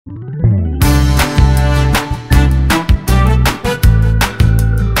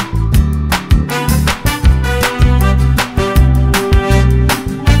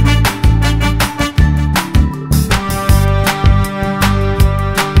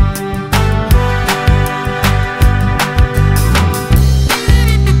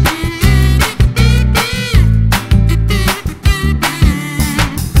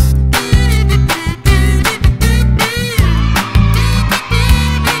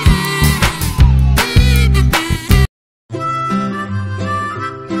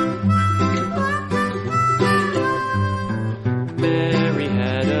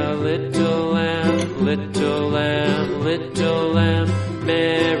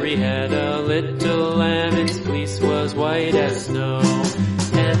Mary had a little lamb, its fleece was white as snow.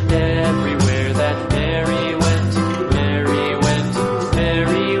 And everywhere that Mary went, Mary went,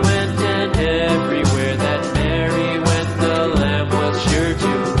 Mary went, and everywhere that Mary went, the lamb was sure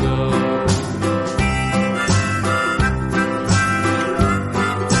to go.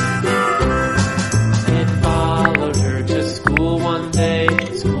 It followed her to school one day,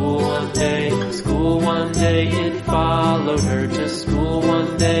 school one day, school one day. It followed her to school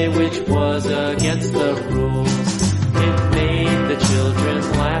one day, which was against the rules. It made the children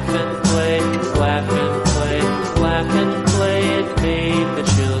laugh and play, laugh and play, laugh and play. It made the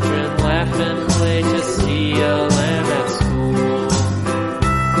children laugh and play to see a lamb at school.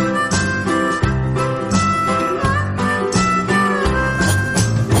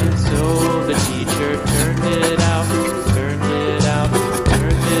 And so the teacher turned it out, turned it out,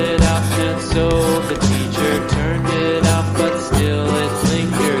 turned it out. And so the teacher turned it out, but still it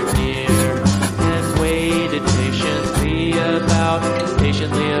lingered near, and waited patiently about, and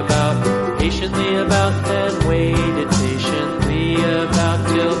waited patiently about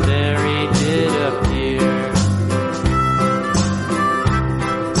till Mary did appear.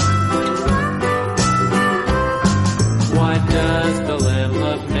 Why does the lamb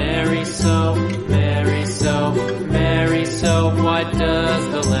love Mary so, Mary so, Mary so? Why does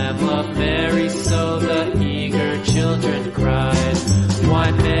the lamb love Mary so? The eager children cried.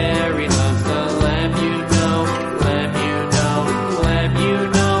 Why Mary loves the lamb, you know, lamb, you know, lamb, you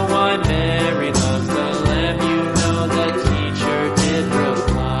know. Why Mary loves the lamb, you know, the teacher did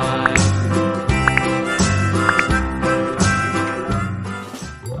reply.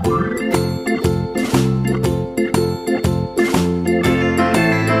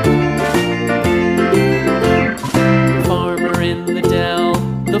 The farmer in the dell,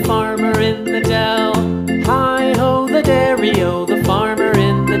 the farmer in the dell. Hi-ho, the dairy-o, the farmer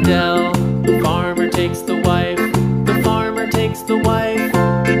in the dell. The farmer takes the wife, the farmer takes the wife.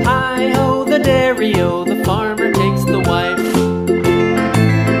 Hi-ho, the dairy-o, the farmer takes the wife.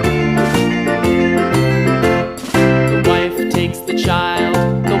 The wife takes the child,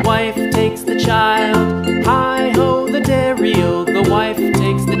 the wife takes the child. Hi-ho, the dairy-o, the wife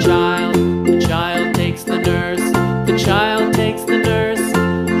takes the child. The child takes the nurse, the child takes the nurse.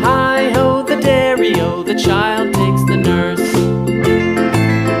 Hi-ho, the dairy-o, the child takes the nurse.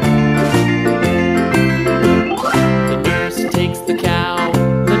 The nurse takes the cow,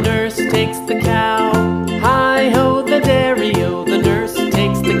 the nurse takes the cow. Hi-ho, the dairy-o, the nurse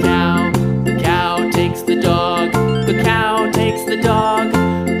takes the cow. The cow takes the dog, the cow takes the dog.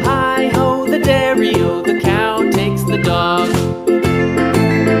 Hi-ho, the dairy-o, the cow takes the dog.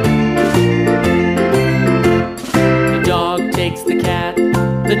 The dog takes the cat,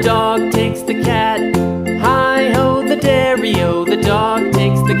 the dog takes the cat.